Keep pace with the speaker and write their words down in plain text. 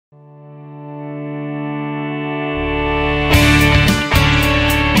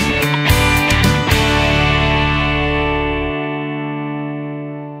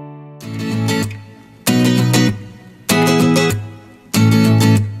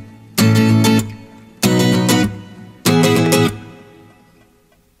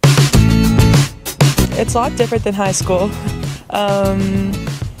It's a lot different than high school.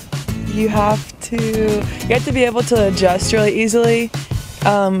 You have to be able to adjust really easily.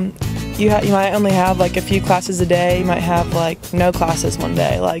 You might only have like a few classes a day. You might have like no classes one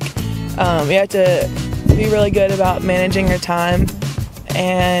day. Like you have to be really good about managing your time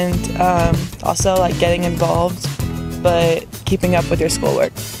and also like getting involved, but keeping up with your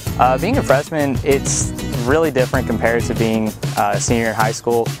schoolwork. Being a freshman, it's really different compared to being a senior in high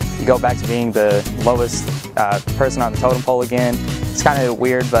school. You go back to being the lowest person on the totem pole again. It's kind of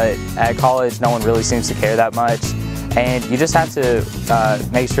weird, but at college no one really seems to care that much. And you just have to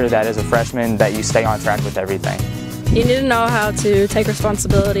make sure that as a freshman that you stay on track with everything. You need to know how to take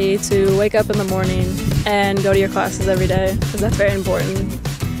responsibility to wake up in the morning and go to your classes every day, because that's very important.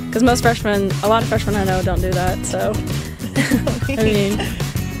 Because a lot of freshmen I know don't do that, so I mean.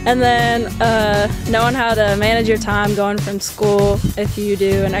 And then knowing how to manage your time going from school, if you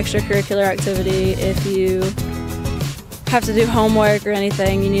do an extracurricular activity, if you have to do homework or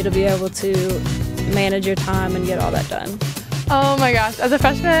anything, you need to be able to manage your time and get all that done. Oh my gosh, as a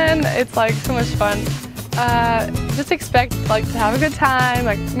freshman, it's like so much fun. Just expect like to have a good time,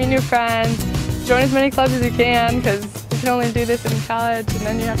 like meet new friends, join as many clubs as you can, because you can only do this in college and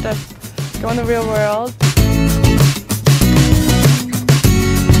then you have to go in the real world.